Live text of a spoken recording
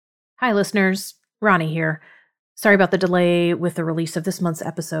Hi, listeners. Ronnie here. Sorry about the delay with the release of this month's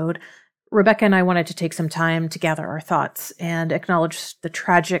episode. Rebecca and I wanted to take some time to gather our thoughts and acknowledge the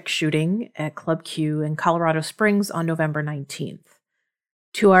tragic shooting at Club Q in Colorado Springs on November 19th.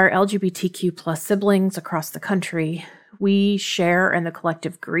 To our LGBTQ plus siblings across the country, we share in the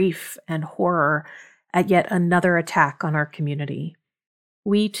collective grief and horror at yet another attack on our community.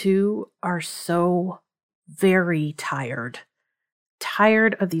 We too are so very tired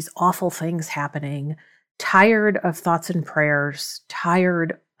of these awful things happening, tired of thoughts and prayers,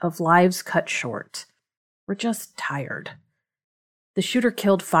 tired of lives cut short. We're just tired. The shooter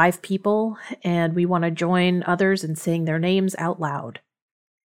killed 5 people, and we want to join others in saying their names out loud.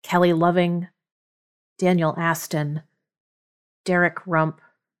 Kelly Loving, Daniel Aston, Derek Rump,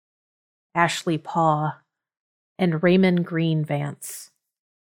 Ashley Paugh, and Raymond Green Vance.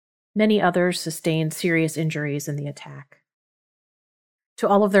 Many others sustained serious injuries in the attack. To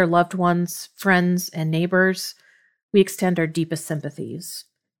all of their loved ones, friends, and neighbors, we extend our deepest sympathies.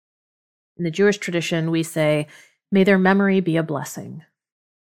 In the Jewish tradition, we say, may their memory be a blessing.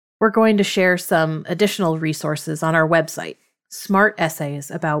 We're going to share some additional resources on our website, smart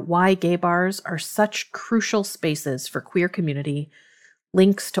essays about why gay bars are such crucial spaces for queer community,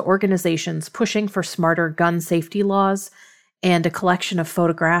 links to organizations pushing for smarter gun safety laws, and a collection of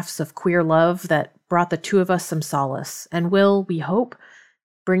photographs of queer love that brought the two of us some solace and will, we hope,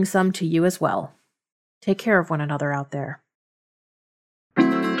 bring some to you as well. Take care of one another out there.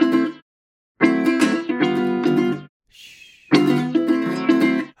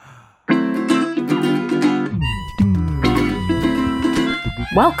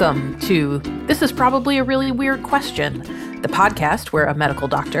 Welcome to This Is Probably a Really Weird Question, the podcast where a medical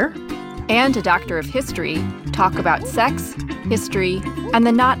doctor and a doctor of history talk about sex, history, and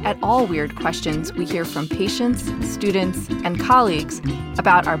the not at all weird questions we hear from patients, students, and colleagues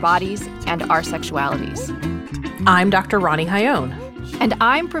about our bodies and our sexualities. I'm Dr. Ronnie Hayone. And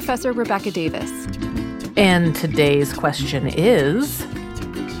I'm Professor Rebecca Davis. And today's question is...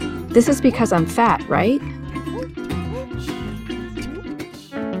 This is because I'm fat, right?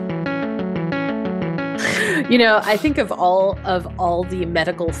 You know, I think of all the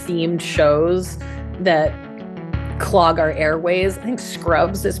medical themed shows that clog our airways, I think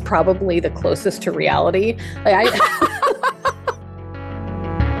Scrubs is probably the closest to reality.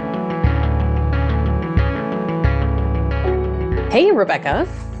 Hey, Rebecca.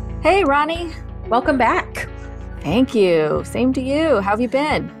 Hey, Ronnie. Welcome back. Thank you. Same to you. How have you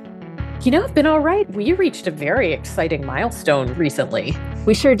been? You know, I've been all right. We reached a very exciting milestone recently.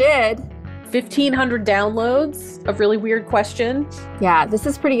 We sure did. 1,500 downloads of Really Weird Question. Yeah, this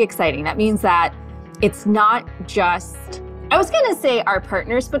is pretty exciting. That means that it's not just, I was going to say our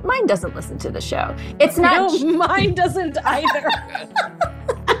partners, but mine doesn't listen to the show. It's not. No, mine doesn't either.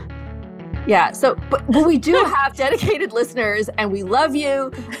 Yeah, so, but we do have dedicated listeners and we love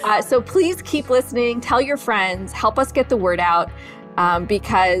you. So please keep listening, tell your friends, help us get the word out.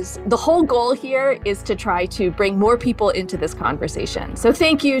 Because the whole goal here is to try to bring more people into this conversation. So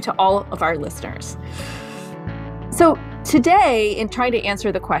thank you to all of our listeners. So today, in trying to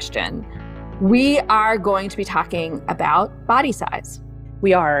answer the question, we are going to be talking about body size.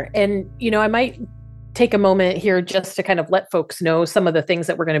 We are. And, you know, I might take a moment here just to kind of let folks know some of the things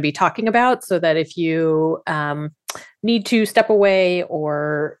that we're going to be talking about so that if you need to step away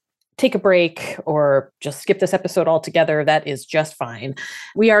or take a break or just skip this episode altogether, that is just fine.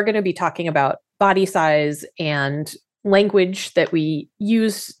 We are going to be talking about body size and language that we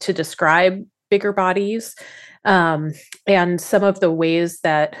use to describe bigger bodies, and some of the ways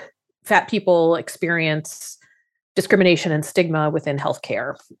that fat people experience discrimination and stigma within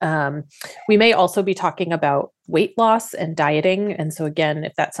healthcare. We may also be talking about weight loss and dieting. And so again,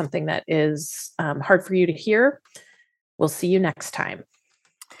 if that's something that is hard for you to hear, we'll see you next time.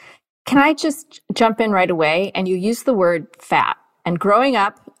 Can I just jump in right away? And you use the word fat. And growing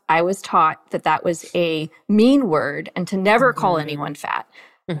up, I was taught that that was a mean word and to never call anyone fat.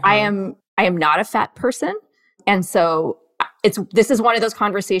 I am not a fat person. And so this is one of those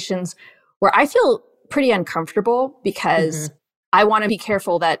conversations where I feel pretty uncomfortable because I want to be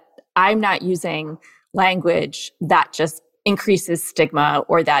careful that I'm not using language that just increases stigma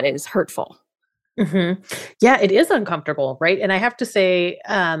or that is hurtful. Yeah, it is uncomfortable, right? And I have to say,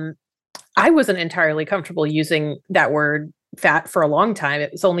 I wasn't entirely comfortable using that word fat for a long time.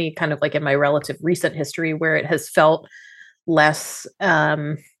 It was only kind of like in my relative recent history where it has felt less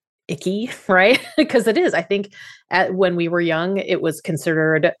icky, right? Because it is. I think when we were young, it was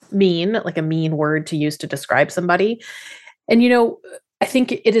considered mean, like a mean word to use to describe somebody. And, you know, I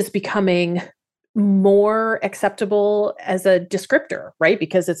think it is becoming more acceptable as a descriptor, right?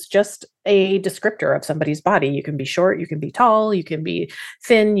 Because it's just a descriptor of somebody's body. You can be short, you can be tall, you can be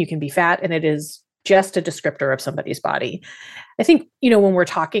thin, you can be fat, and it is just a descriptor of somebody's body. I think, when we're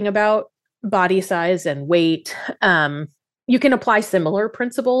talking about body size and weight, you can apply similar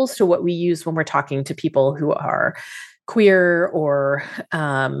principles to what we use when we're talking to people who are queer or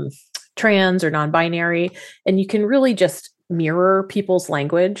trans or non-binary, and you can really just mirror people's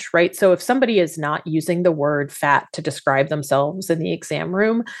language, right? So if somebody is not using the word fat to describe themselves in the exam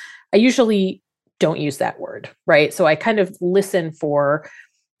room, I usually don't use that word, right? So I kind of listen for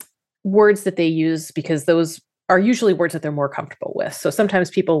words that they use because those are usually words that they're more comfortable with. So sometimes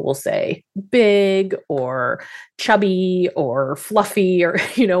people will say big or chubby or fluffy or,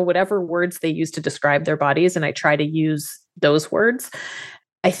 whatever words they use to describe their bodies. And I try to use those words.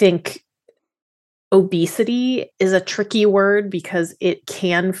 I think obesity is a tricky word because it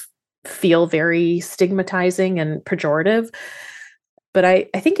can feel very stigmatizing and pejorative. But I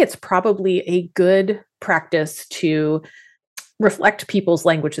think it's probably a good practice to reflect people's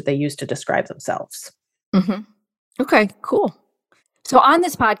language that they use to describe themselves. Mm-hmm. Okay, cool. So on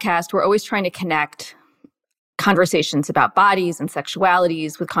this podcast, we're always trying to connect conversations about bodies and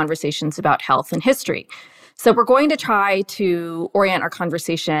sexualities with conversations about health and history. So we're going to try to orient our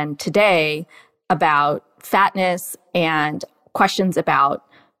conversation today about fatness and questions about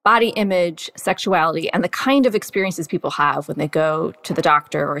body image, sexuality, and the kind of experiences people have when they go to the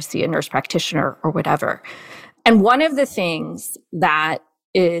doctor or see a nurse practitioner or whatever. And one of the things that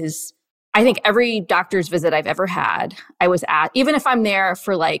is, I think every doctor's visit I've ever had, I was at, even if I'm there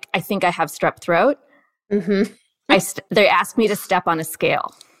for I think I have strep throat, they ask me to step on a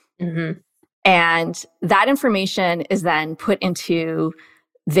scale. Mm-hmm. And that information is then put into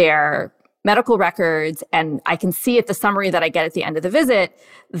their medical records. And I can see at the summary that I get at the end of the visit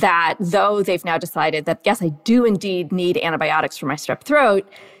that though they've now decided that, yes, I do indeed need antibiotics for my strep throat,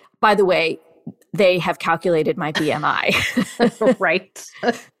 by the way, they have calculated my BMI. Right.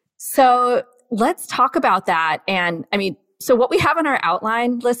 So let's talk about that. And so what we have in our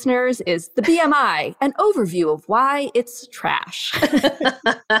outline, listeners, is the BMI, an overview of why it's trash.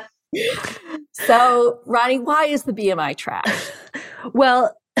 So, Ronnie, why is the BMI trash?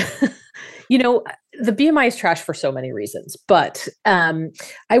 Well, the BMI is trash for so many reasons, but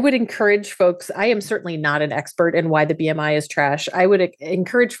I would encourage folks, I am certainly not an expert in why the BMI is trash. I would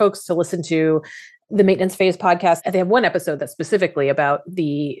encourage folks to listen to the Maintenance Phase podcast. They have one episode that's specifically about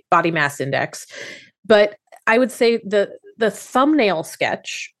the body mass index. But I would say the thumbnail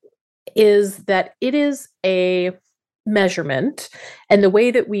sketch is that it is a measurement. And the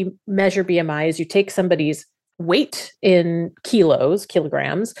way that we measure BMI is you take somebody's weight in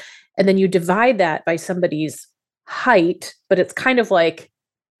kilograms, and then you divide that by somebody's height, but it's kind of like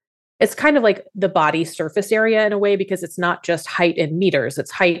the body surface area in a way, because it's not just height in meters,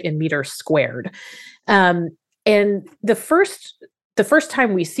 it's height in meters squared. And the first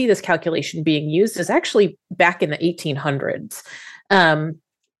time we see this calculation being used is actually back in the 1800s.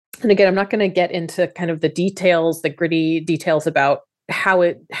 And again, I'm not going to get into kind of the gritty details about how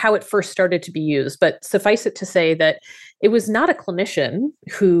it first started to be used, but suffice it to say that it was not a clinician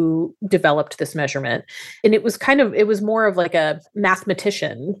who developed this measurement. And it was more of like a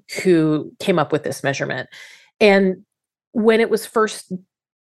mathematician who came up with this measurement. And when it was first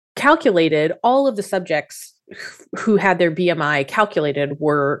calculated, all of the subjects who had their BMI calculated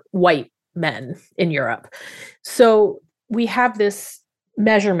were white men in Europe. So we have this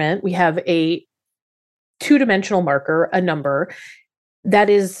measurement, we have a two-dimensional marker, a number,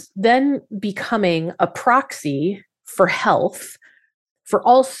 that is then becoming a proxy for health for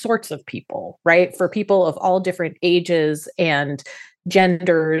all sorts of people, right? For people of all different ages and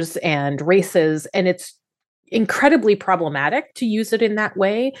genders and races. And it's incredibly problematic to use it in that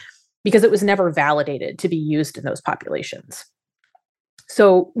way because it was never validated to be used in those populations.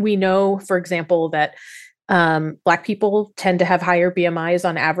 So we know, for example, that Black people tend to have higher BMIs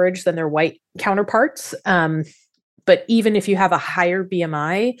on average than their white counterparts. But even if you have a higher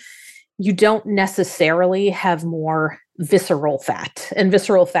BMI, you don't necessarily have more visceral fat. And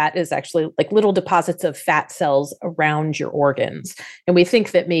visceral fat is actually like little deposits of fat cells around your organs. And we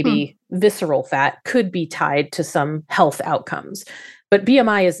think that maybe visceral fat could be tied to some health outcomes. But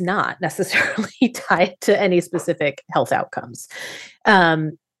BMI is not necessarily tied to any specific health outcomes.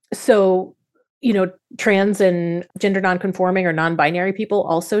 So, trans and gender nonconforming or non-binary people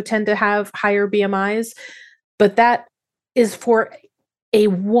also tend to have higher BMIs. But that is for a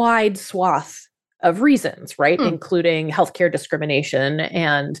wide swath of reasons, right? Including healthcare discrimination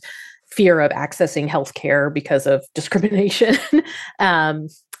and fear of accessing healthcare because of discrimination.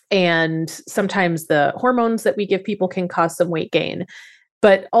 And sometimes the hormones that we give people can cause some weight gain.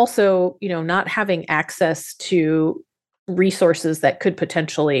 But also, not having access to resources that could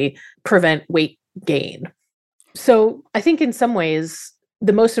potentially prevent weight gain. So I think in some ways,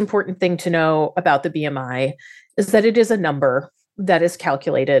 the most important thing to know about the BMI is that it is a number that is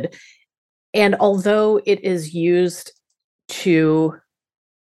calculated. And although it is used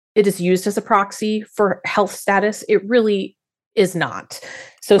as a proxy for health status, it really is not.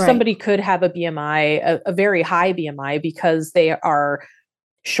 So somebody could have a BMI, a very high BMI, because they are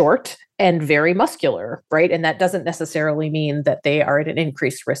short and very muscular, right? And that doesn't necessarily mean that they are at an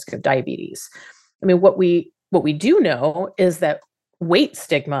increased risk of diabetes. I mean, what we do know is that weight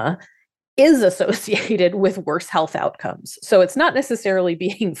stigma is associated with worse health outcomes. So it's not necessarily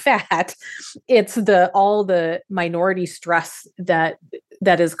being fat, it's all the minority stress that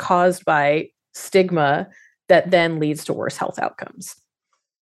is caused by stigma that then leads to worse health outcomes.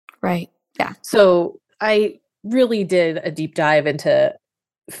 Right. Yeah. So I really did a deep dive into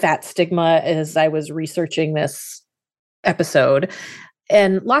fat stigma as I was researching this episode.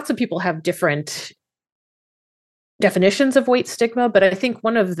 And lots of people have different definitions of weight stigma, but I think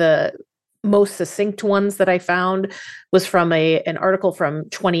one of the most succinct ones that I found was from an article from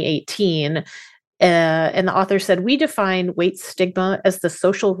 2018. And the author said, we define weight stigma as the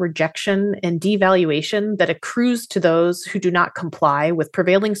social rejection and devaluation that accrues to those who do not comply with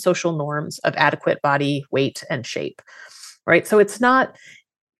prevailing social norms of adequate body weight and shape. Right. So it's not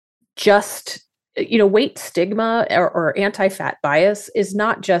just, weight stigma or anti-fat bias is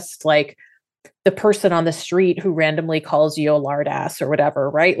not just like the person on the street who randomly calls you a lard ass or whatever,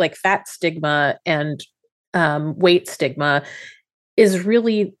 right? Like fat stigma and weight stigma is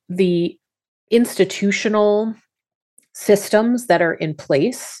really the institutional systems that are in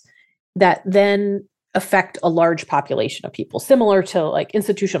place that then affect a large population of people, similar to like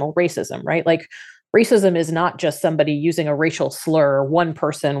institutional racism, right? Like racism is not just somebody using a racial slur, one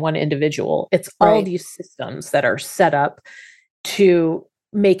person, one individual. It's all these systems that are set up to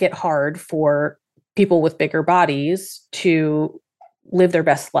make it hard for people with bigger bodies to live their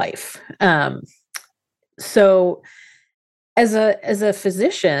best life. So as a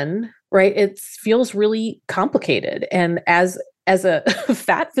physician, right, it feels really complicated. And as a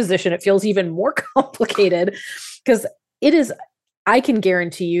fat physician, it feels even more complicated because I can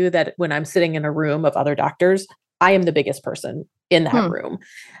guarantee you that when I'm sitting in a room of other doctors, I am the biggest person in that room.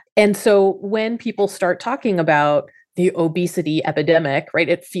 And so when people start talking about the obesity epidemic, right,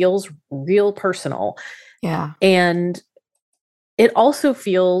 it feels real personal. Yeah. And it also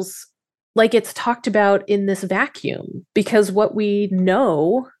feels like it's talked about in this vacuum, because what we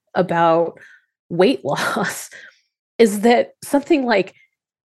know about weight loss is that something like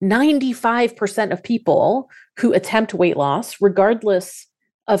 95% of people who attempt weight loss, regardless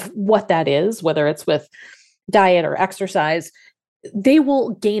of what that is, whether it's with diet or exercise, they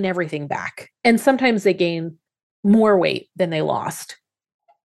will gain everything back. And sometimes they gain more weight than they lost.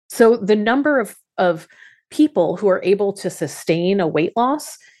 So the number of people who are able to sustain a weight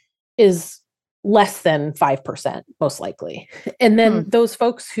loss is less than 5%, most likely. And then those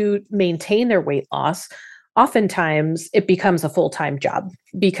folks who maintain their weight loss, oftentimes it becomes a full-time job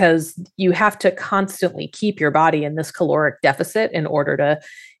because you have to constantly keep your body in this caloric deficit in order to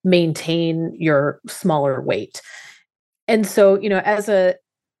maintain your smaller weight. And so, as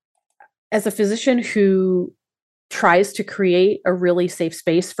a physician who tries to create a really safe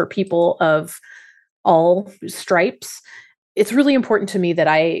space for people of all stripes, it's really important to me that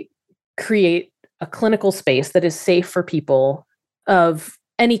I create a clinical space that is safe for people of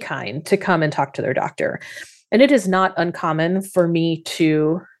any kind to come and talk to their doctor. And it is not uncommon for me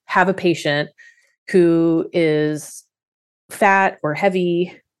to have a patient who is fat or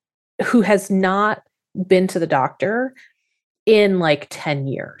heavy, who has not been to the doctor in like 10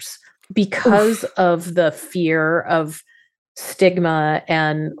 years because of the fear of stigma,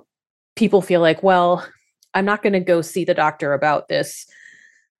 and people feel like, well, I'm not going to go see the doctor about this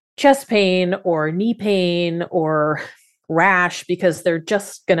chest pain or knee pain or rash because they're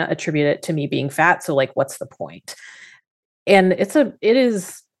just going to attribute it to me being fat. So like, what's the point? And it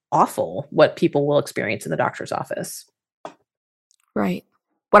is awful what people will experience in the doctor's office. Right.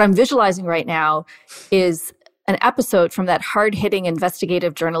 What I'm visualizing right now is an episode from that hard-hitting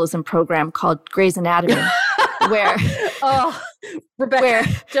investigative journalism program called Grey's Anatomy, where Rebecca,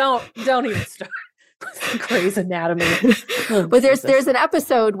 don't even start. Grey's Anatomy. But there's an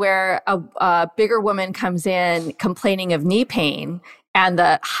episode where a bigger woman comes in complaining of knee pain, and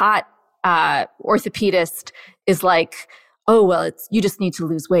the hot orthopedist is like, "Oh well, you just need to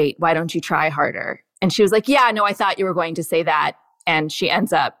lose weight. Why don't you try harder?" And she was like, "Yeah, no, I thought you were going to say that." And she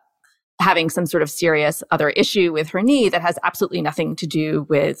ends up having some sort of serious other issue with her knee that has absolutely nothing to do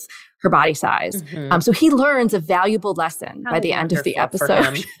with her body size. So he learns a valuable lesson by the end of the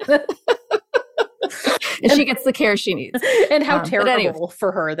episode. And she gets the care she needs. And how terrible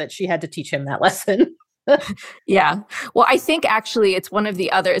for her that she had to teach him that lesson. Yeah. Well, I think actually it's one of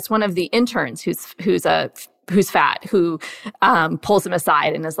the interns who's fat, who pulls him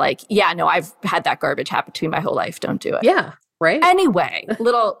aside and is like, yeah, no, I've had that garbage happen to me my whole life. Don't do it. Yeah. Right. Anyway,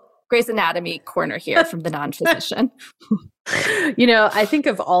 little Grey's Anatomy corner here from the non-physician. I think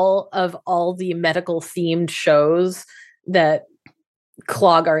of all the medical themed shows that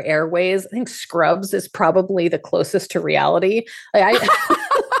clog our airways, I think Scrubs is probably the closest to reality.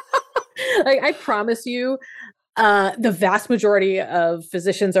 I promise you, the vast majority of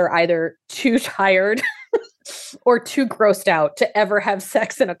physicians are either too tired or too grossed out to ever have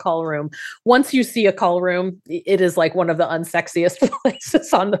sex in a call room. Once you see a call room, it is like one of the unsexiest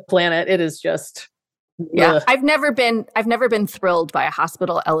places on the planet. It is just, yeah. Ugh. I've never been thrilled by a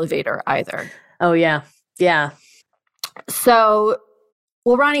hospital elevator either. Oh yeah. Yeah. So,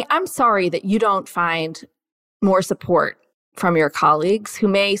 well, Ronnie, I'm sorry that you don't find more support from your colleagues who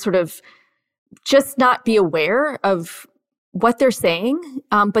may sort of just not be aware of what they're saying,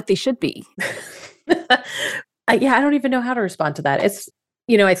 but they should be. I don't even know how to respond to that. It's,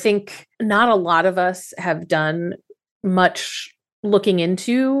 I think not a lot of us have done much looking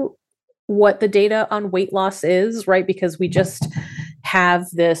into what the data on weight loss is, right? Because we just have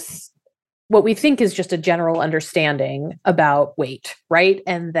this, what we think is just a general understanding about weight, right?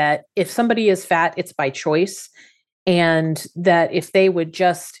 And that if somebody is fat, it's by choice. And that if they would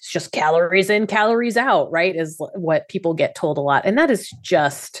it's just calories in, calories out, right? Is what people get told a lot. And that is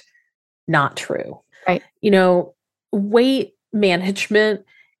just not true. Right. Weight management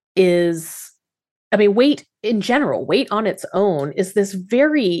weight in general, weight on its own is this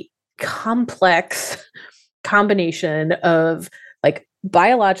very complex combination of like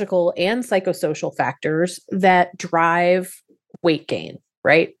biological and psychosocial factors that drive weight gain,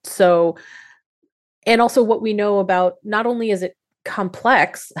 right? So, and also what we know about, not only is it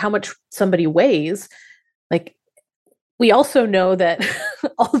complex, how much somebody weighs, like we also know that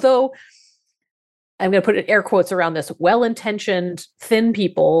although I'm going to put air quotes around this, well-intentioned thin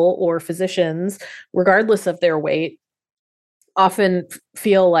people or physicians, regardless of their weight, often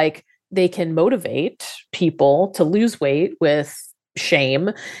feel like they can motivate people to lose weight with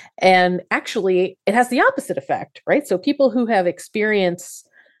shame. And actually it has the opposite effect, right? So people who have experienced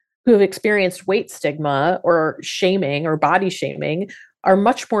weight stigma or shaming or body shaming are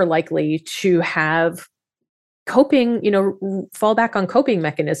much more likely to have fall back on coping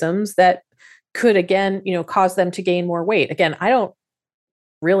mechanisms that could, again, cause them to gain more weight. Again, I don't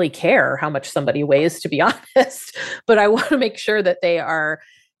really care how much somebody weighs, to be honest, but I want to make sure that they are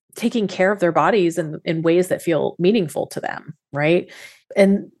taking care of their bodies in ways that feel meaningful to them, right?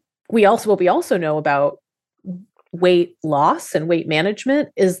 And what we also know about weight loss and weight management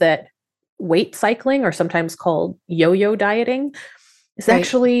is that weight cycling, or sometimes called yo-yo dieting, is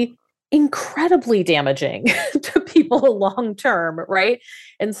actually incredibly damaging to people long term, right?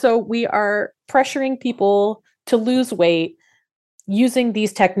 And so we are pressuring people to lose weight using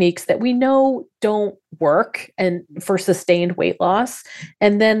these techniques that we know don't work and for sustained weight loss.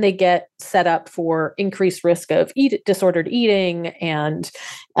 And then they get set up for increased risk of disordered eating and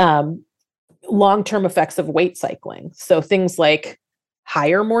long-term effects of weight cycling. So things like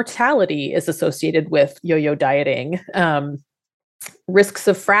higher mortality is associated with yo-yo dieting, risks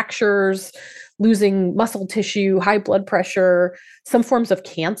of fractures, losing muscle tissue, high blood pressure, some forms of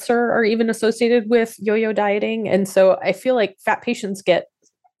cancer are even associated with yo-yo dieting. And so I feel like fat patients get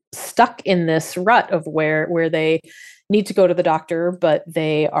stuck in this rut of where they need to go to the doctor, but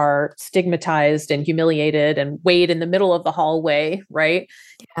they are stigmatized and humiliated and weighed in the middle of the hallway, right?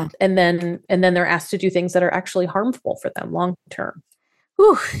 Yeah. And then they're asked to do things that are actually harmful for them long term.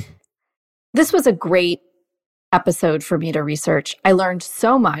 Whew. This was a great episode for me to research. I learned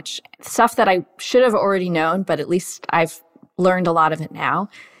so much stuff that I should have already known, but at least I've learned a lot of it now.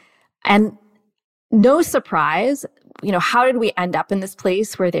 And no surprise, how did we end up in this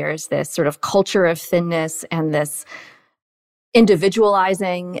place where there's this sort of culture of thinness and this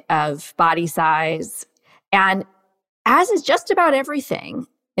individualizing of body size? And as is just about everything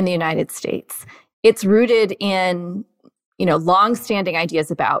in the United States, it's rooted in, long-standing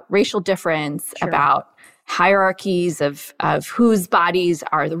ideas about racial difference, Sure. about hierarchies of whose bodies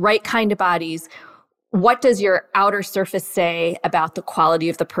are the right kind of bodies. What does your outer surface say about the quality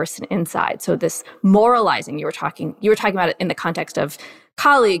of the person inside? So this moralizing, you were talking about it in the context of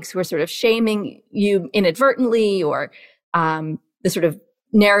colleagues who are sort of shaming you inadvertently, or the sort of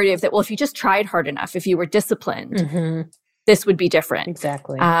narrative that, well, if you just tried hard enough, if you were disciplined, this would be different.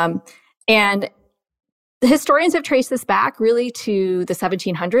 Exactly. And the historians have traced this back really to the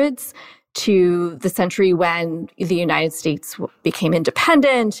 1700s, to the century when the United States became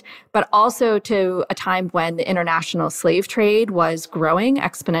independent, but also to a time when the international slave trade was growing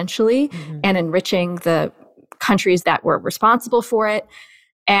exponentially and enriching the countries that were responsible for it.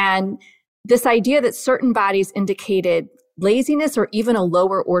 And this idea that certain bodies indicated laziness or even a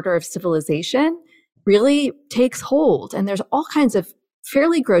lower order of civilization really takes hold. And there's all kinds of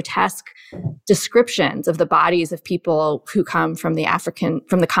fairly grotesque descriptions of the bodies of people who come from the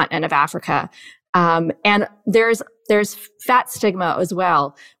continent of Africa. And there's fat stigma as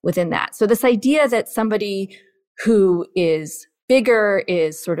well within that. So this idea that somebody who is bigger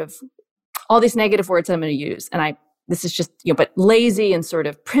is sort of all these negative words I'm going to use. And this is just, but lazy and sort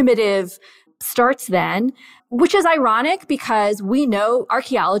of primitive starts then, which is ironic because we know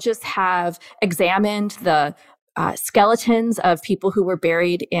archaeologists have examined the skeletons of people who were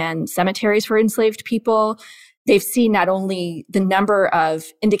buried in cemeteries for enslaved people. They've seen not only the number of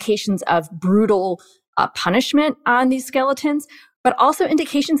indications of brutal punishment on these skeletons, but also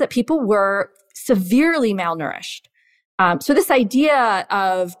indications that people were severely malnourished. So this idea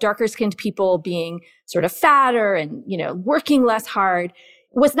of darker-skinned people being sort of fatter and, working less hard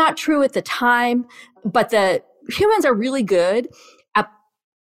was not true at the time, but the humans are really good at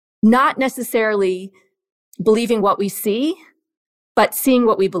not necessarily believing what we see, but seeing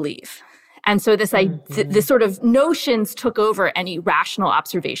what we believe. And so this sort of notions took over any rational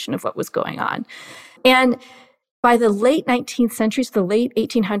observation of what was going on. And by the late 19th century, so the late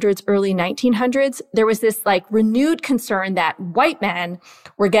 1800s, early 1900s, there was this renewed concern that white men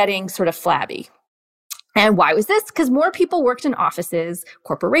were getting sort of flabby. And why was this? Because more people worked in offices,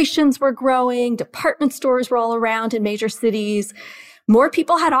 corporations were growing, department stores were all around in major cities. More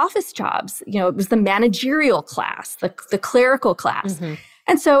people had office jobs. It was the managerial class, the clerical class.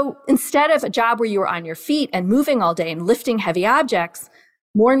 And so instead of a job where you were on your feet and moving all day and lifting heavy objects,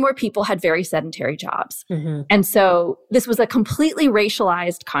 more and more people had very sedentary jobs. And so this was a completely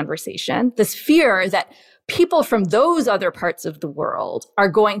racialized conversation, this fear that people from those other parts of the world are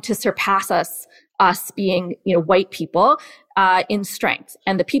going to surpass us being, white people, in strength.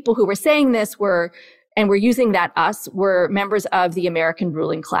 And the people who were saying this were using that us were members of the American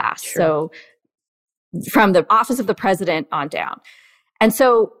ruling class. Sure. So from the office of the president on down. And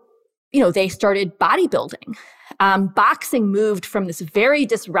so, they started bodybuilding. Boxing moved from this very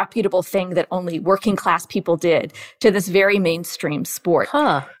disreputable thing that only working class people did to this very mainstream sport.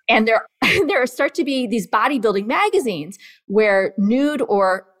 And there start to be these bodybuilding magazines where nude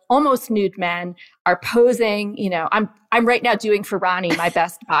or almost nude men are posing. I'm right now doing for Ronnie my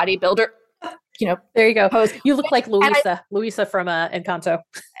best bodybuilder. There you go. Pose. You look like Louisa from Encanto.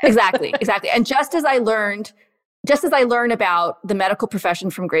 Exactly. And just as I learn about the medical profession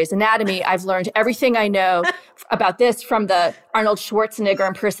from Grey's Anatomy, I've learned everything I know about this from the Arnold Schwarzenegger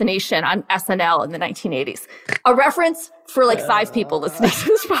impersonation on SNL in the 1980s. A reference for 5 people listening to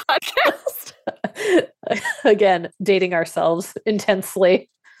this podcast. Again, dating ourselves intensely.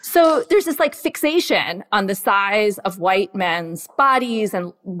 So there's this fixation on the size of white men's bodies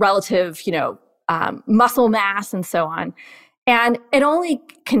and relative, muscle mass and so on. And it only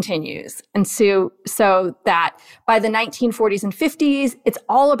continues. And so that by the 1940s and 50s, it's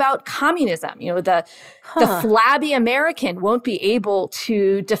all about communism. The flabby American won't be able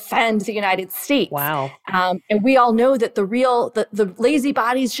to defend the United States. Wow. And we all know that the lazy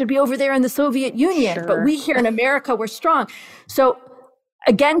bodies should be over there in the Soviet Union. Sure. But we here in America, we're strong. So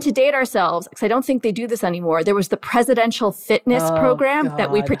again, to date ourselves, because I don't think they do this anymore, there was the presidential fitness program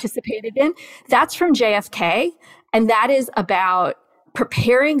that we participated in. That's from JFK. And that is about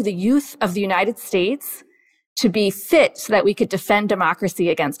preparing the youth of the United States to be fit so that we could defend democracy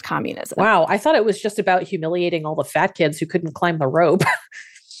against communism. Wow. I thought it was just about humiliating all the fat kids who couldn't climb the rope.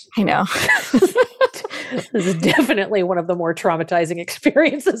 I know. This is definitely one of the more traumatizing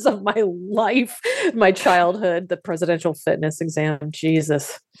experiences of my life, my childhood, the presidential fitness exam.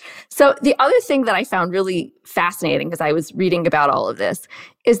 Jesus. So the other thing that I found really fascinating as I was reading about all of this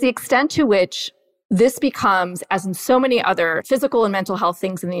is the extent to which this becomes, as in so many other physical and mental health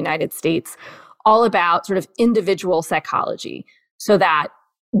things in the United States, all about sort of individual psychology. So that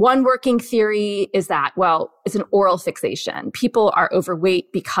one working theory is that, it's an oral fixation. People are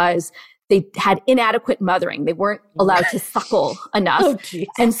overweight because they had inadequate mothering. They weren't allowed to suckle enough.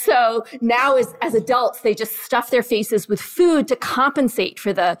 And so now as adults, they just stuff their faces with food to compensate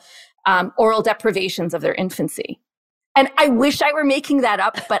for the oral deprivations of their infancy. And I wish I were making that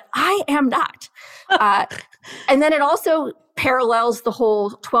up, but I am not. And then it also parallels the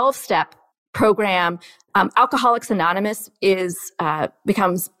whole 12-step program. Alcoholics Anonymous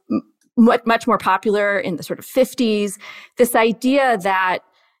becomes much more popular in the sort of 50s. This idea that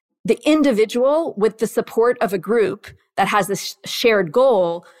the individual, with the support of a group that has this shared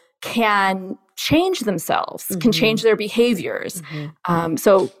goal, can change themselves, can change their behaviors.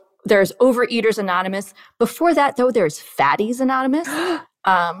 So there's Overeaters Anonymous. Before that, though, there's Fatties Anonymous.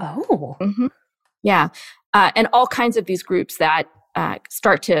 Yeah. And all kinds of these groups that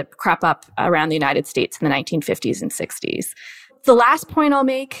start to crop up around the United States in the 1950s and 60s. The last point I'll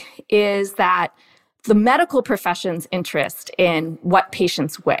make is that the medical profession's interest in what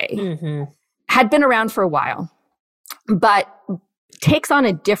patients weigh had been around for a while, but takes on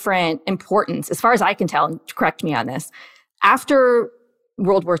a different importance, as far as I can tell, and correct me on this, after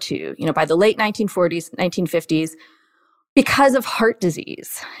World War II, by the late 1940s, 1950s, because of heart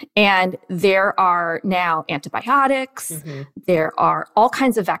disease. And there are now antibiotics, there are all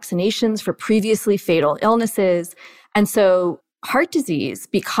kinds of vaccinations for previously fatal illnesses. And so heart disease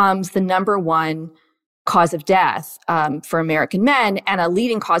becomes the number one cause of death for American men and a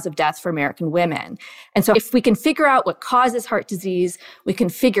leading cause of death for American women. And so if we can figure out what causes heart disease, we can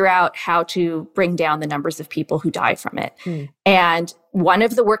figure out how to bring down the numbers of people who die from it. And one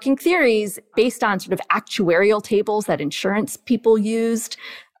of the working theories, based on sort of actuarial tables that insurance people used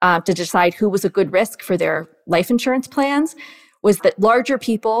to decide who was a good risk for their life insurance plans, was that larger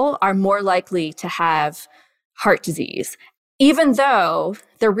people are more likely to have heart disease, even though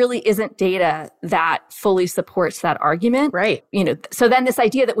there really isn't data that fully supports that argument. Right. So then this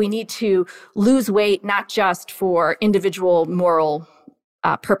idea that we need to lose weight, not just for individual moral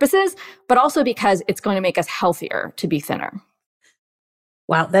purposes, but also because it's going to make us healthier to be thinner.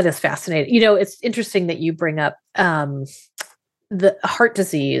 Wow, that is fascinating. It's interesting that you bring up the heart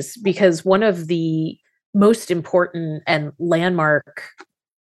disease, because one of the most important and landmark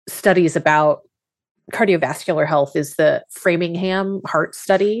studies about cardiovascular health is the Framingham Heart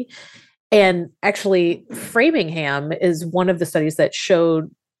Study. And actually, Framingham is one of the studies that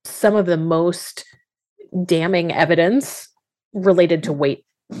showed some of the most damning evidence related to weight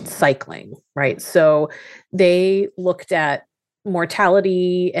cycling, right? So they looked at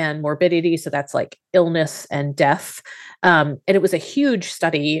mortality and morbidity. So that's like illness and death. And it was a huge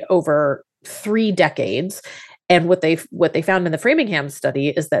study over 3 decades. And what they found in the Framingham study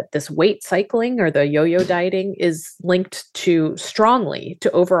is that this weight cycling, or the yo-yo dieting, is linked strongly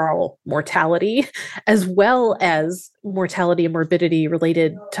to overall mortality, as well as mortality and morbidity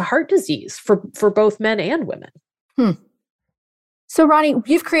related to heart disease for both men and women. So Ronnie,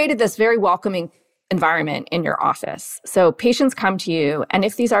 you've created this very welcoming environment in your office. So patients come to you, and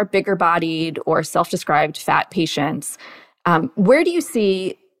if these are bigger bodied or self-described fat patients, where do you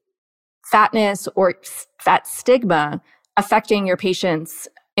see fatness or fat stigma affecting your patients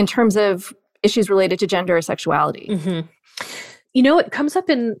in terms of issues related to gender or sexuality? It comes up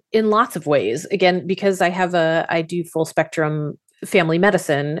in lots of ways. Again, because I do full spectrum family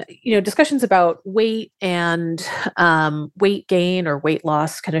medicine, discussions about weight and weight gain or weight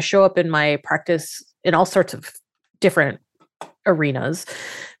loss kind of show up in my practice in all sorts of different arenas.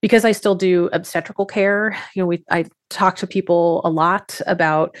 Because I still do obstetrical care, I talk to people a lot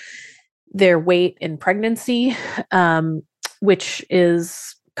about their weight in pregnancy, which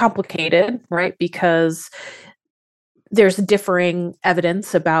is complicated, right? Because there's differing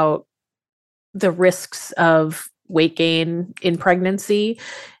evidence about the risks of weight gain in pregnancy.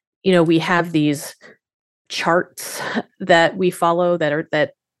 We have these charts that we follow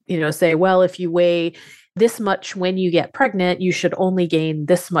that say, well, if you weigh this much when you get pregnant, you should only gain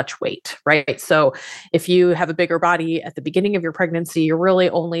this much weight, right? So if you have a bigger body at the beginning of your pregnancy, you're really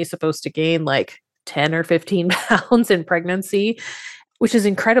only supposed to gain like 10 or 15 pounds in pregnancy, which is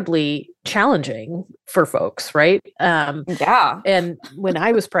incredibly challenging for folks, right? Yeah. And when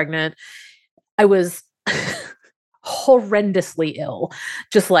I was pregnant, I was horrendously ill.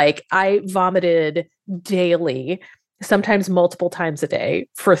 Just like I vomited daily, sometimes multiple times a day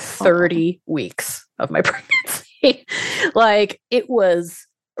for 30 weeks of my pregnancy. Like it was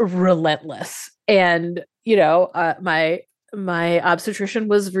relentless. And, my obstetrician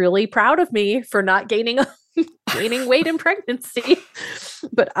was really proud of me for not gaining weight in pregnancy,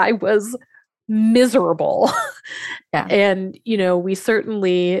 but I was miserable. Yeah. And, we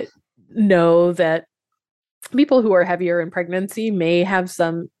certainly know that people who are heavier in pregnancy may have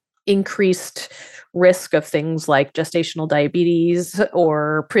some increased risk of things like gestational diabetes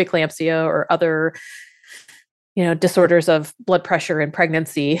or preeclampsia or other, disorders of blood pressure in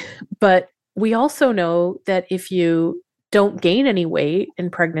pregnancy. But we also know that if you don't gain any weight in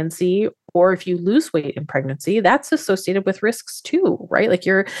pregnancy, or if you lose weight in pregnancy, that's associated with risks too, right? Like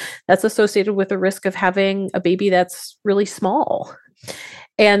that's associated with the risk of having a baby that's really small.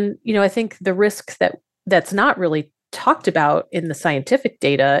 And, I think the risk that's not really talked about in the scientific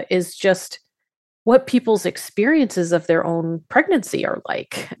data is just what people's experiences of their own pregnancy are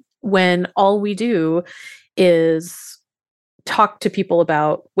like, when all we do is talk to people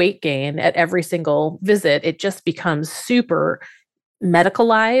about weight gain at every single visit. It just becomes super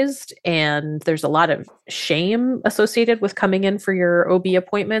medicalized, and there's a lot of shame associated with coming in for your OB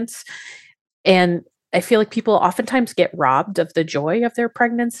appointments. And I feel like people oftentimes get robbed of the joy of their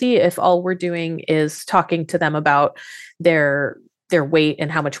pregnancy if all we're doing is talking to them about their weight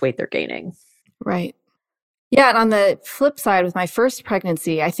and how much weight they're gaining. Right. Yeah. And on the flip side, with my first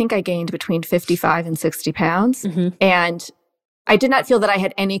pregnancy, I think I gained between 55 and 60 pounds. Mm-hmm. And I did not feel that I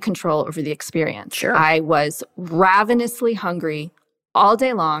had any control over the experience. Sure. I was ravenously hungry all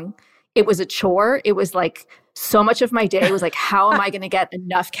day long. It was a chore. It was like so much of my day was like, how am I going to get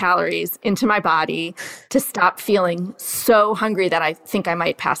enough calories into my body to stop feeling so hungry that I think I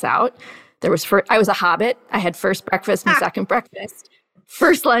might pass out? I was a hobbit. I had first breakfast and second breakfast,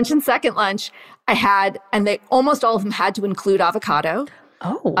 first lunch and second lunch. And almost all of them had to include avocado.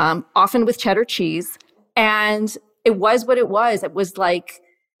 Oh, often with cheddar cheese. And it was what it was. It was like,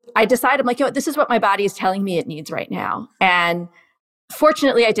 I decided, I'm like, this is what my body is telling me it needs right now. And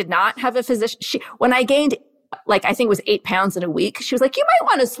fortunately, I did not have a physician. When I gained, I think it was 8 pounds in a week, she was like, you might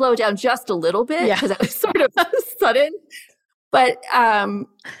want to slow down just a little bit, because it was sort of sudden. But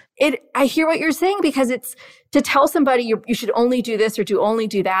I hear what you're saying, because it's to tell somebody you should only do this or only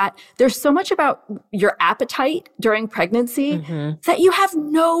do that. There's so much about your appetite during pregnancy that you have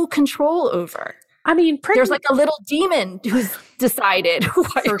no control over. I mean, there's like a little demon who's decided.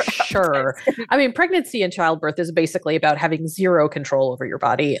 For sure. I mean, pregnancy and childbirth is basically about having zero control over your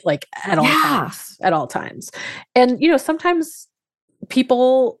body, at all times. And, sometimes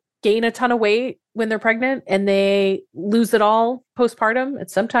people gain a ton of weight when they're pregnant and they lose it all postpartum. And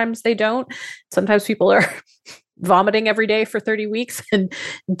sometimes they don't. Sometimes people are vomiting every day for 30 weeks and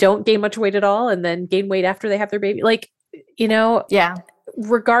don't gain much weight at all, and then gain weight after they have their baby. Yeah.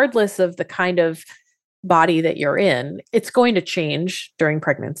 Regardless of the kind of body that you're in, it's going to change during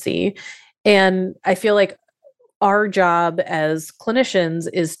pregnancy. And I feel like our job as clinicians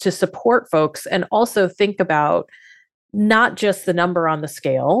is to support folks and also think about not just the number on the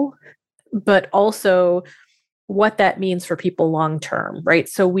scale, but also what that means for people long term, right?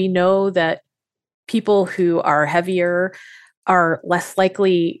 So we know that people who are heavier are less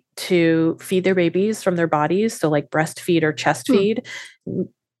likely to feed their babies from their bodies, so like breastfeed or chest feed.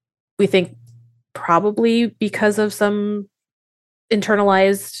 We think probably because of some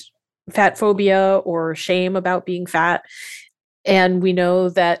internalized fat phobia or shame about being fat. And we know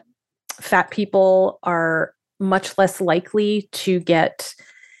that fat people are much less likely to get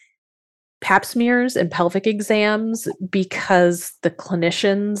pap smears and pelvic exams because the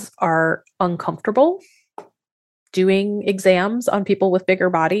clinicians are uncomfortable doing exams on people with bigger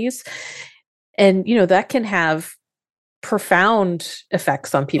bodies. And, that can have profound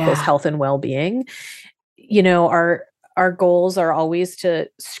effects on people's health and well-being. Our goals are always to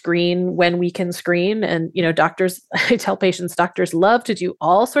screen when we can screen. And, doctors, I tell patients, doctors love to do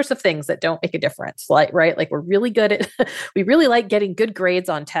all sorts of things that don't make a difference. Right? We're really good at, we really like getting good grades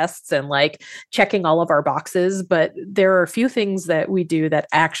on tests and checking all of our boxes. But there are a few things that we do that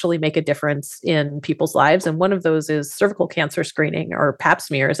actually make a difference in people's lives. And one of those is cervical cancer screening or pap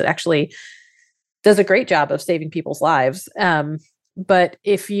smears. It actually does a great job of saving people's lives. But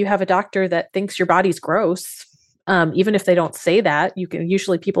if you have a doctor that thinks your body's gross, even if they don't say that,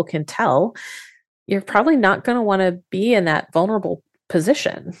 people can tell, you're probably not going to want to be in that vulnerable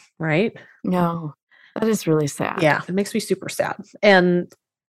position, right? No, that is really sad. Yeah, it makes me super sad. And,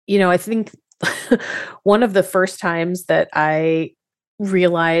 I think one of the first times that I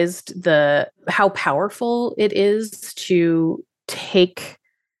realized how powerful it is to take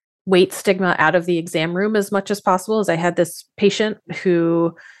weight stigma out of the exam room as much as possible is I had this patient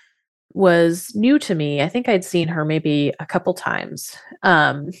who was new to me. I think I'd seen her maybe a couple times.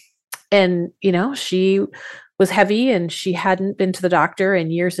 And, she was heavy and she hadn't been to the doctor in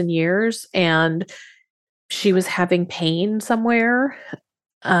years and years. And she was having pain somewhere.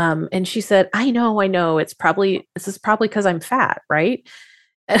 And she said, I know. This is probably because I'm fat, right?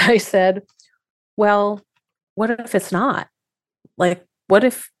 And I said, well, what if it's not? What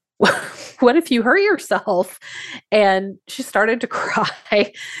if you hurt yourself? And she started to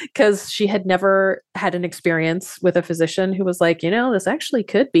cry because she had never had an experience with a physician who was like, this actually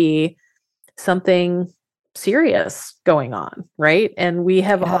could be something serious going on, right? And we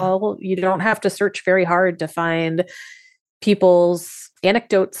have you don't have to search very hard to find people's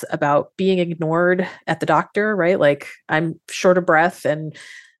anecdotes about being ignored at the doctor, right? Like, I'm short of breath and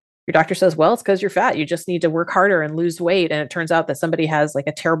your doctor says, well, it's because you're fat. You just need to work harder and lose weight. And it turns out that somebody has like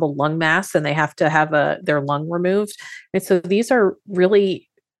a terrible lung mass and they have to have their lung removed. And so these are really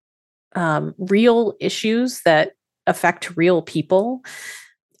real issues that affect real people.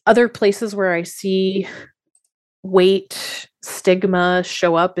 Other places where I see weight stigma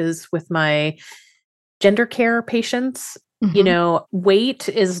show up is with my gender care patients. Weight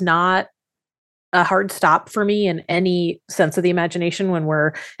is not a hard stop for me in any sense of the imagination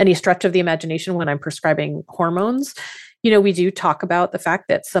any stretch of the imagination when I'm prescribing hormones. We do talk about the fact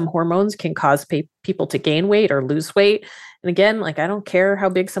that some hormones can cause people to gain weight or lose weight. And again, like, I don't care how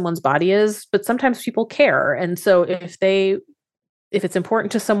big someone's body is, but sometimes people care. And so if it's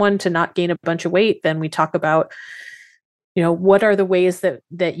important to someone to not gain a bunch of weight, then we talk about, what are the ways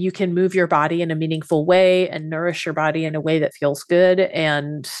that you can move your body in a meaningful way and nourish your body in a way that feels good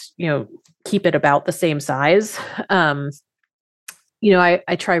and, keep it about the same size. I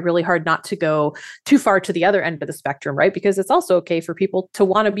try really hard not to go too far to the other end of the spectrum, right? Because it's also okay for people to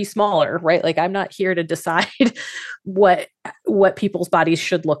want to be smaller, right? Like, I'm not here to decide what people's bodies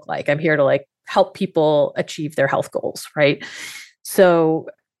should look like. I'm here to like help people achieve their health goals, right? So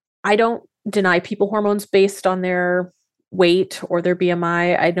I don't deny people hormones based on their weight or their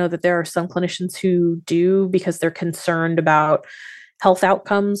BMI. I know that there are some clinicians who do because they're concerned about health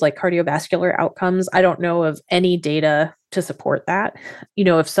outcomes like cardiovascular outcomes. I don't know of any data to support that.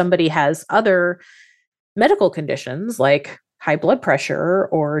 If somebody has other medical conditions like high blood pressure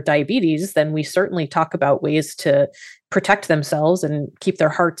or diabetes, then we certainly talk about ways to protect themselves and keep their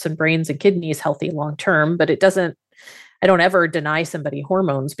hearts and brains and kidneys healthy long term. But I don't ever deny somebody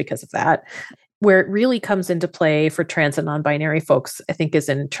hormones because of that. Where it really comes into play for trans and non-binary folks, I think, is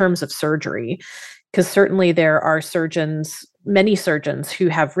in terms of surgery. Because certainly there are many surgeons who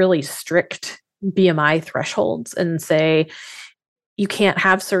have really strict BMI thresholds and say, you can't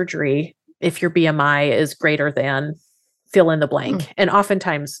have surgery if your BMI is greater than fill in the blank. And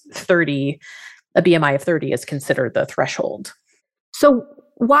oftentimes a BMI of 30 is considered the threshold. So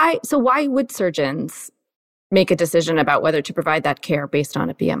why would surgeons make a decision about whether to provide that care based on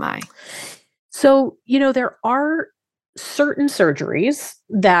a BMI? So, there are certain surgeries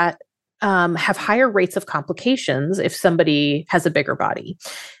that have higher rates of complications if somebody has a bigger body.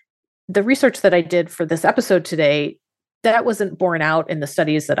 The research that I did for this episode today, that wasn't borne out in the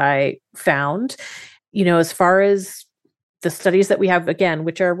studies that I found. As far as the studies that we have, again,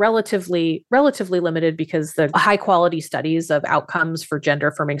 which are relatively limited because the high quality studies of outcomes for gender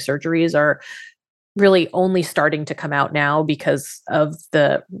affirming surgeries are really only starting to come out now because of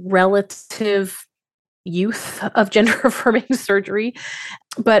the relative youth of gender affirming surgery.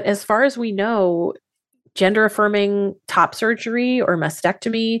 But as far as we know, gender affirming top surgery or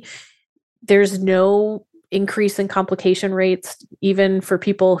mastectomy, there's no increase in complication rates, even for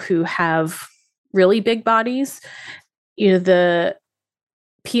people who have really big bodies. The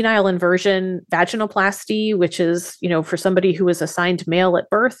penile inversion vaginoplasty, which is, for somebody who is assigned male at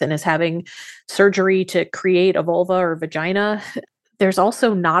birth and is having surgery to create a vulva or vagina, there's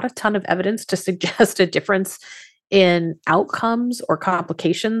also not a ton of evidence to suggest a difference in outcomes or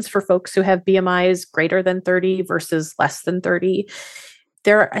complications for folks who have BMIs greater than 30 versus less than 30.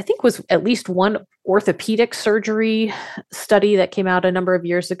 There, I think, was at least one orthopedic surgery study that came out a number of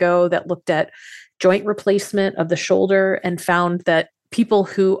years ago that looked at joint replacement of the shoulder and found that people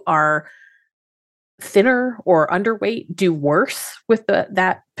who are thinner or underweight do worse with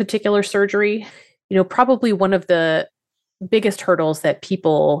that particular surgery. Probably one of the biggest hurdles that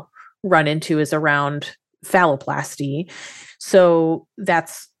people run into is around phalloplasty. So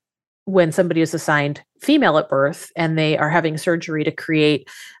that's when somebody is assigned female at birth and they are having surgery to create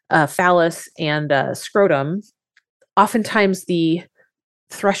a phallus and a scrotum. Oftentimes the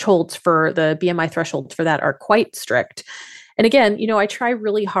thresholds for the BMI thresholds for that are quite strict. And again, I try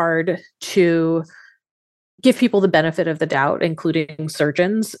really hard to give people the benefit of the doubt, including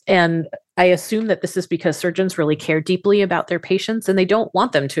surgeons. And I assume that this is because surgeons really care deeply about their patients and they don't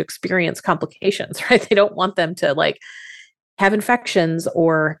want them to experience complications, right? They don't want them to have infections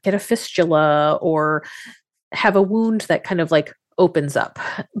or get a fistula or have a wound that kind of opens up.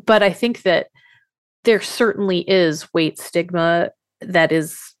 But I think that there certainly is weight stigma that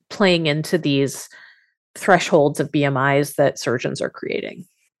is playing into these thresholds of BMIs that surgeons are creating.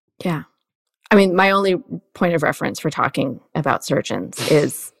 Yeah. I mean, my only point of reference for talking about surgeons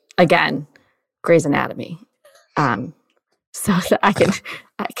is, again, Grey's Anatomy. So I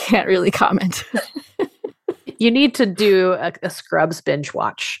can't really comment. You need to do a Scrubs binge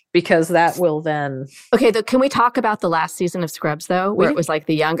watch, because that will then... Okay, can we talk about the last season of Scrubs, though, where it was like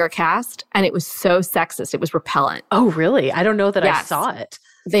the younger cast, and it was so sexist. It was repellent. Oh, really? I don't know that I saw it.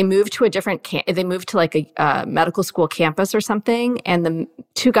 They moved to a different they moved to like a medical school campus or something, and the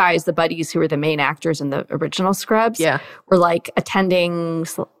two guys, the buddies who were the main actors in the original Scrubs, were like attending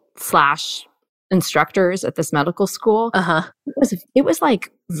 / instructors at this medical school. It was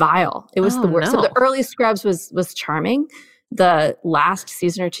like vile. It was the worst. No. So the early Scrubs was charming. The last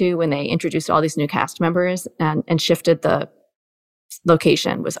season or two, when they introduced all these new cast members and shifted the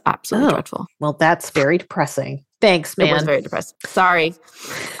location, was absolutely dreadful. Well, that's very depressing. Thanks, man. It was very depressing. Sorry.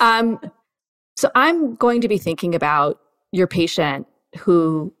 So I'm going to be thinking about your patient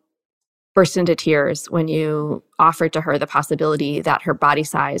who burst into tears when you offered to her the possibility that her body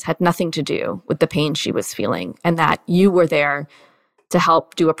size had nothing to do with the pain she was feeling, and that you were there to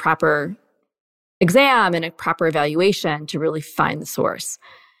help do a proper exam and a proper evaluation to really find the source.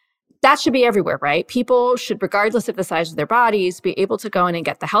 That should be everywhere, right? People should, regardless of the size of their bodies, be able to go in and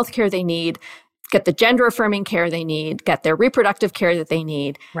get the healthcare they need, get the gender-affirming care they need, get their reproductive care that they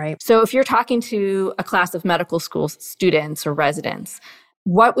need. Right. So if you're talking to a class of medical school students or residents,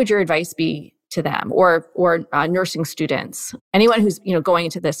 what would your advice be to them, or nursing students, anyone who's going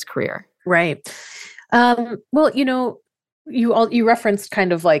into this career? Right. Well, you referenced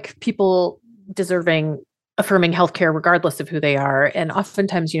kind of like people deserving affirming healthcare regardless of who they are, and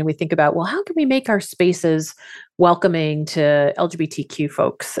oftentimes we think about, well, how can we make our spaces welcoming to LGBTQ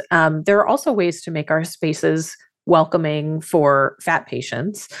folks? There are also ways to make our spaces welcoming for fat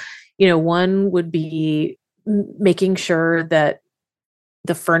patients. One would be making sure that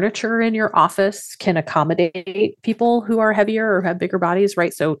the furniture in your office can accommodate people who are heavier or have bigger bodies,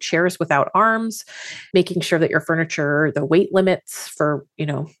 right? So chairs without arms, making sure that your furniture, the weight limits for,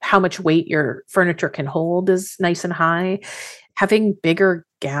 how much weight your furniture can hold is nice and high. Having bigger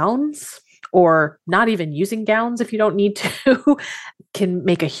gowns, or not even using gowns if you don't need to, can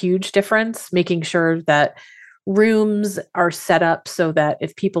make a huge difference. Making sure that rooms are set up so that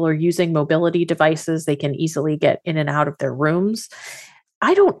if people are using mobility devices, they can easily get in and out of their rooms.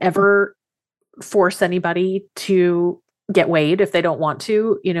 I don't ever force anybody to get weighed if they don't want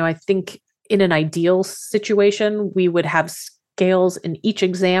to. I think in an ideal situation, we would have scales in each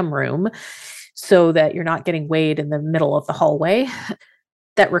exam room so that you're not getting weighed in the middle of the hallway.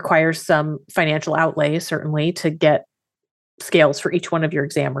 That requires some financial outlay, certainly, to get scales for each one of your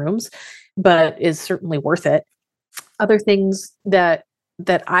exam rooms, but is certainly worth it. Other things that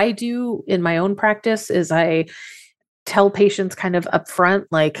I do in my own practice is I tell patients kind of upfront,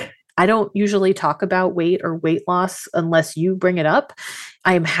 like, I don't usually talk about weight or weight loss unless you bring it up.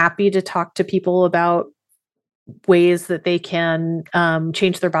 I am happy to talk to people about ways that they can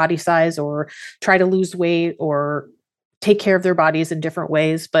change their body size or try to lose weight or take care of their bodies in different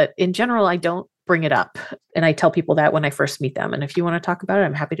ways. But in general, I don't bring it up. And I tell people that when I first meet them. And if you want to talk about it,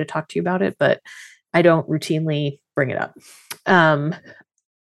 I'm happy to talk to you about it, but I don't routinely bring it up.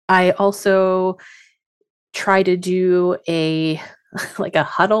 I also try to do a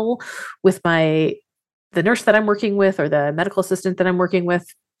huddle with the nurse that I'm working with or the medical assistant that I'm working with.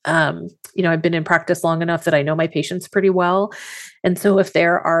 I've been in practice long enough that I know my patients pretty well. And so if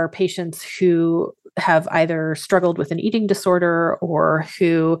there are patients who have either struggled with an eating disorder or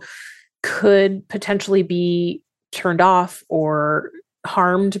who could potentially be turned off or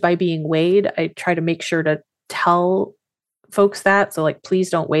harmed by being weighed, I try to make sure to tell folks that. So please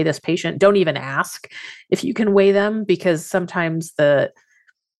don't weigh this patient. Don't even ask if you can weigh them, because sometimes the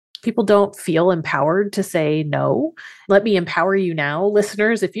people don't feel empowered to say no. Let me empower you now,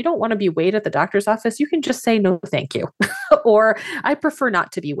 listeners. If you don't want to be weighed at the doctor's office, you can just say no, thank you. Or I prefer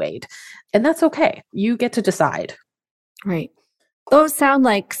not to be weighed. And that's okay. You get to decide. Right. Those sound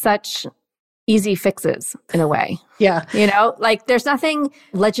like such easy fixes in a way. Yeah. There's nothing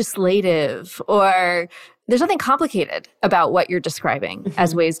legislative or there's nothing complicated about what you're describing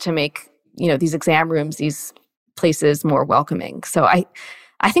as ways to make, these exam rooms, these places more welcoming. So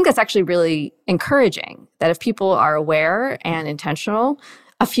I think that's actually really encouraging that if people are aware and intentional,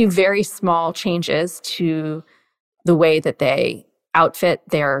 a few very small changes to the way that they outfit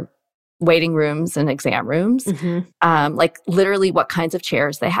their waiting rooms and exam rooms, like literally what kinds of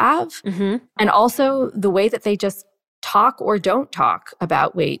chairs they have, and also the way that they just talk or don't talk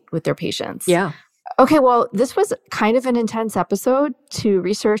about weight with their patients. Yeah. Okay, well, this was kind of an intense episode to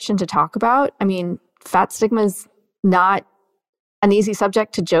research and to talk about. I mean, fat stigma is not an easy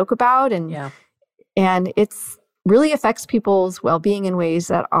subject to joke about, and it's really affects people's well-being in ways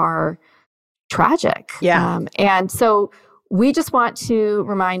that are tragic. Yeah. And so We just want to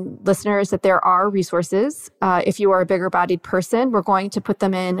remind listeners that there are resources. If you are a bigger bodied person, we're going to put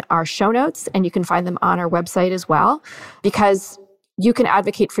them in our show notes, and you can find them on our website as well, because you can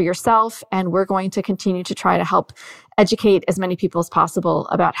advocate for yourself, and we're going to continue to try to help educate as many people as possible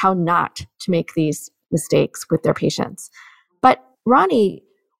about how not to make these mistakes with their patients. But Ronnie,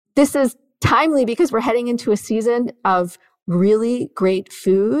 this is timely because we're heading into a season of really great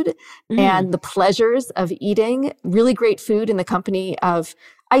food and the pleasures of eating really great food in the company of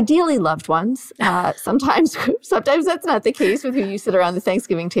ideally loved ones. Sometimes that's not the case with who you sit around the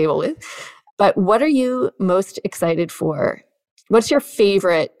Thanksgiving table with. But what are you most excited for? What's your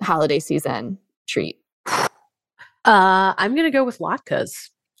favorite holiday season treat? I'm going to go with latkes.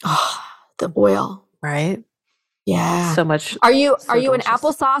 Oh, the oil. Right? Yeah. So much. Are you delicious. an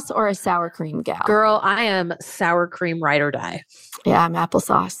applesauce or a sour cream gal? Girl, I am sour cream ride or die. Yeah, I'm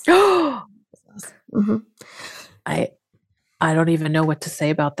applesauce. Mm-hmm. I don't even know what to say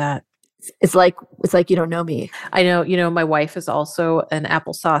about that. It's like you don't know me. I know, my wife is also an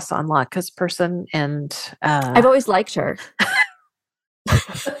applesauce on latkes person, and I've always liked her.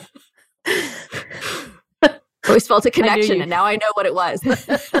 Always felt a connection, and now I know what it was.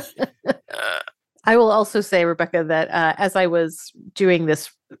 I will also say, Rebecca, that as I was doing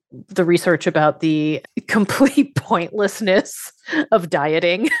the research about the complete pointlessness of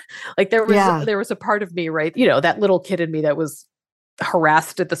dieting, like there was a part of me, right? That little kid in me that was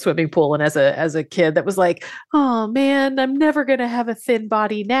harassed at the swimming pool, and as a kid that was like, oh man, I'm never gonna have a thin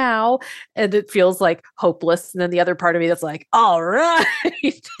body now, and it feels like hopeless. And then the other part of me that's like, all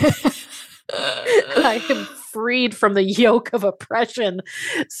right. I am freed from the yoke of oppression.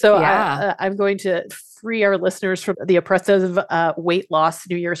 So I'm going to free our listeners from the oppressive weight loss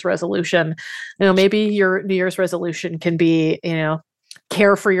New Year's resolution. Maybe your New Year's resolution can be,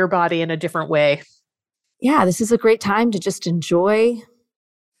 care for your body in a different way. Yeah, this is a great time to just enjoy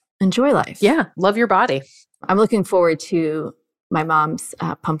life. Yeah, love your body. I'm looking forward to my mom's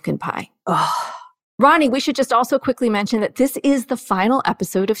pumpkin pie. Oh. Ronnie, we should just also quickly mention that this is the final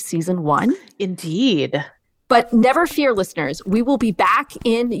episode of season 1. Indeed. But never fear, listeners. We will be back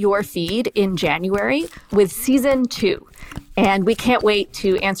in your feed in January with season 2. And we can't wait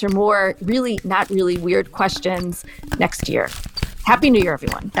to answer more really, not really weird questions next year. Happy New Year,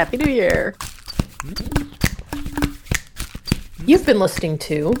 everyone. Happy New Year. You've been listening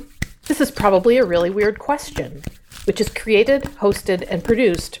to This Is Probably a Really Weird Question, which is created, hosted, and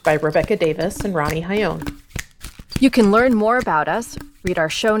produced by Rebecca Davis and Ronnie Hayone. You can learn more about us, read our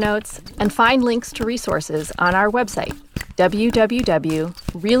show notes, and find links to resources on our website,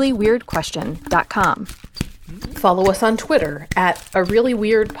 www.reallyweirdquestion.com. Follow us on Twitter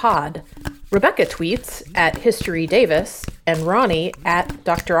 @AReallyWeirdPod. Rebecca tweets @HistoryDavis and Ronnie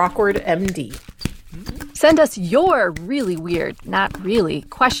 @DrAwkwardMD. Send us your really weird, not really,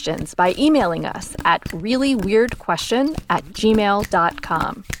 questions by emailing us at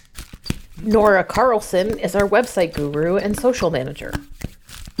reallyweirdquestion@gmail.com. Nora Carlson is our website guru and social manager.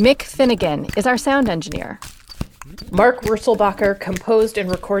 Mick Finnegan is our sound engineer. Mark Wurzelbacher composed and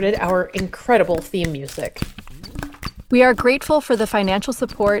recorded our incredible theme music. We are grateful for the financial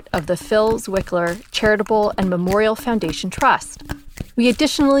support of the Phil Zwickler Charitable and Memorial Foundation Trust. We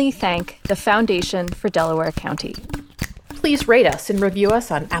additionally thank the Foundation for Delaware County. Please rate us and review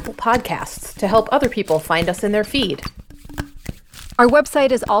us on Apple Podcasts to help other people find us in their feed. Our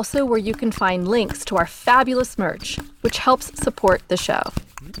website is also where you can find links to our fabulous merch, which helps support the show.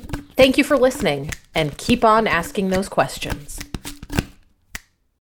 Thank you for listening, and keep on asking those questions.